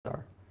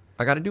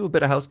I got to do a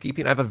bit of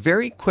housekeeping. I have a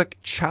very quick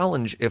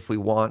challenge if we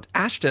want.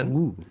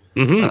 Ashton,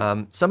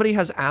 somebody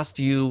has asked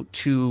you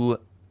to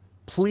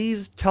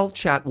please tell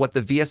chat what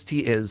the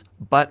VST is,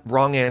 but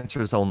wrong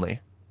answers only.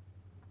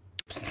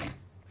 Can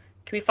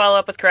we follow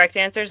up with correct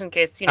answers in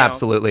case,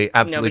 Absolutely,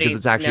 because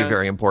it's actually a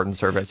very important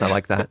service. I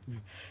like that.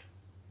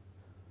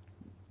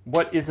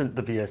 What isn't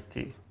the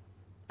VST?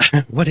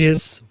 What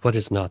is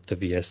not the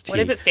VST? What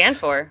does it stand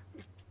for?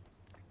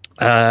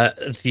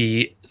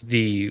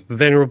 The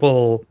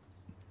Venerable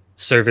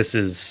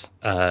Services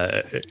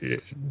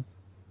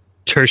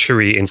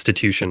Tertiary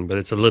Institution, but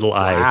it's a little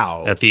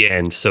I at the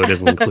end, so it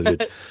isn't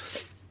included.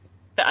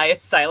 The I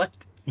is silent.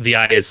 The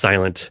I is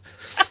silent.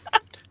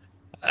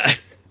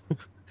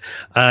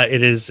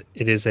 It is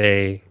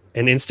an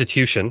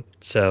institution,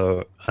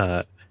 so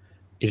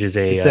it is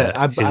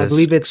I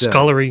believe it's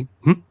scholarly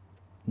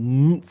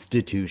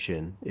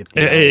institution.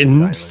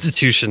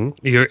 Institution.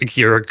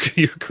 You're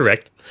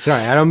correct.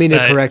 Sorry, I don't mean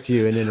to correct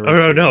you and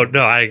interrupt. No.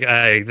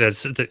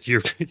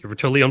 You're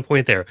totally on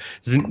point there.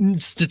 It's an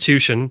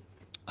institution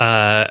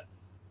of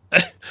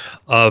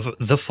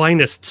the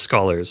finest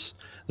scholars,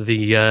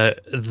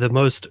 the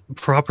most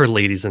proper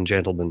ladies and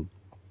gentlemen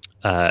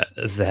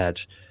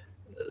that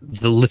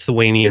the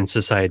Lithuanian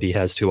society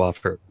has to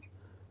offer.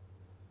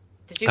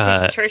 Did you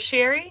say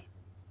tertiary?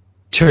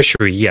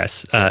 Tertiary,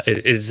 yes.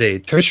 It is a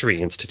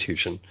tertiary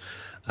institution.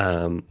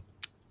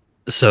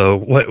 So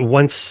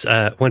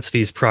once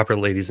these proper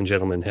ladies and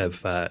gentlemen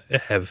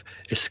have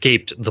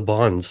escaped the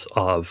bonds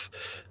of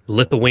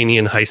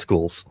Lithuanian high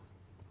schools,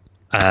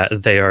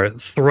 they are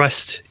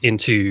thrust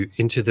into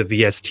the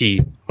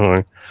VST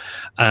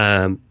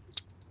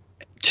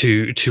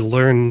to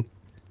learn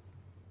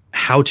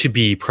how to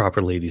be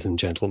proper ladies and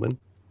gentlemen.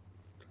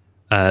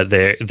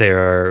 They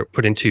are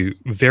put into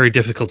very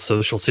difficult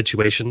social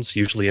situations,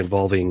 usually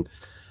involving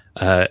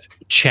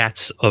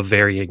chats of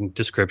varying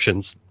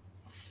descriptions.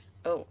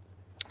 Oh.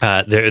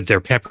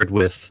 They're peppered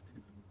with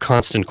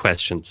constant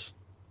questions,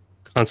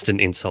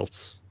 constant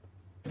insults.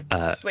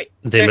 Wait,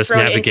 they must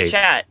navigate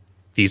chat.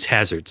 These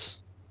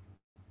hazards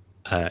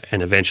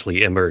and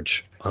eventually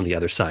emerge on the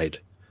other side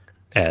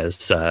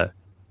as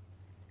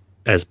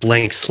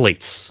blank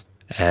slates,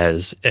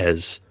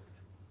 as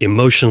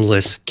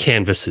emotionless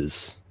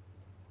canvases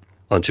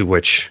onto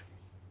which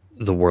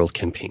the world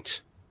can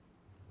paint.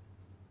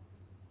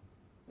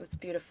 It's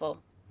beautiful.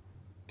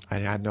 I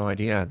had no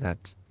idea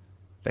that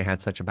they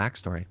had such a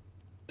backstory.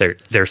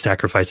 Their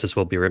sacrifices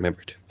will be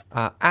remembered.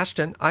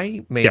 Ashton,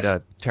 I made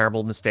a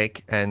terrible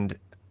mistake, and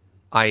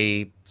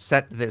I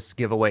set this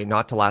giveaway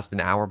not to last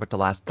an hour, but to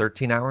last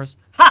 13 hours.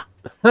 Ha!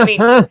 I mean,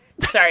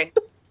 sorry.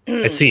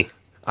 I see.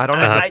 I don't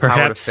have the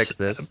power to fix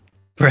this.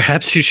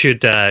 Perhaps you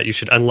should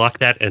unlock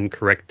that and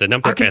correct the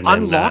number. I can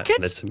unlock it?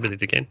 Let's submit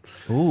it again.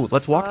 Ooh,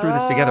 let's walk through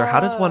this together.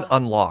 How does one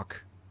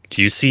unlock?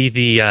 Do you see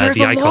the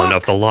icon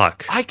of the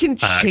lock? I can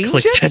change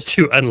click it? that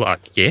to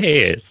unlock.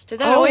 Yes. Did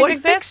that always I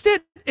exist? fixed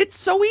it. It's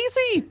so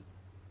easy.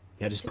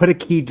 Yeah, just put a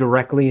key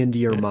directly into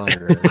your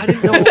monitor. I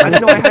didn't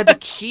know I had the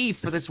key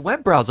for this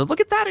web browser. Look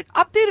at that. It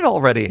updated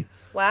already.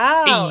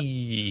 Wow.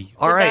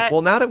 All right.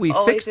 Well, now that we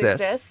fixed this,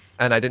 exist?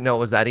 and I didn't know it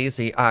was that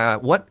easy,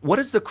 what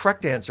is the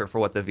correct answer for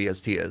what the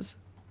VST is?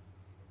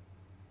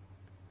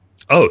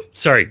 Oh,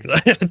 sorry.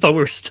 I thought we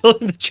were still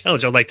in the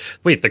challenge. I'm like,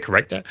 wait, the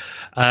correct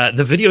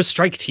the video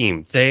strike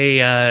team.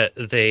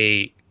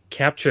 They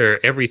capture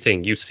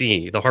everything you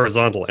see, the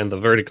horizontal and the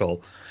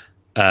vertical,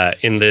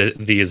 in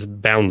these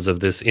bounds of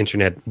this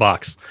internet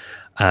box,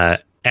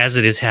 as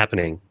it is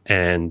happening,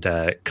 and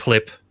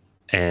clip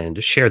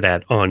and share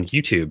that on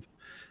YouTube.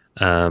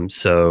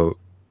 So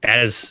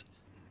as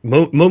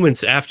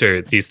moments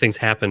after these things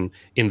happen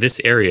in this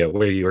area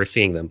where you are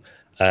seeing them,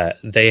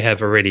 they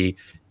have already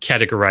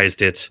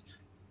categorized it,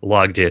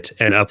 logged it,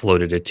 and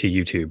uploaded it to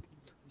YouTube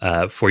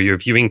for your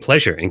viewing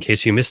pleasure. In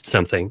case you missed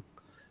something,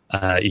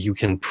 you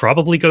can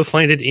probably go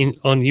find it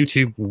on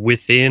YouTube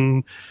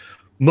within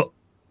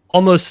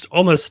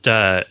almost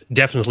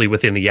definitely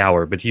within the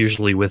hour, but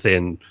usually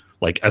within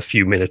like a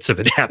few minutes of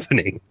it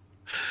happening.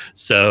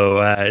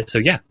 So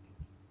yeah,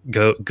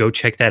 go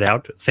check that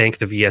out. Thank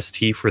the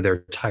VST for their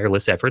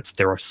tireless efforts.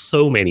 There are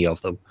so many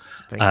of them,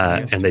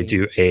 and they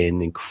do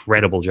an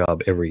incredible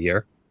job every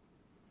year.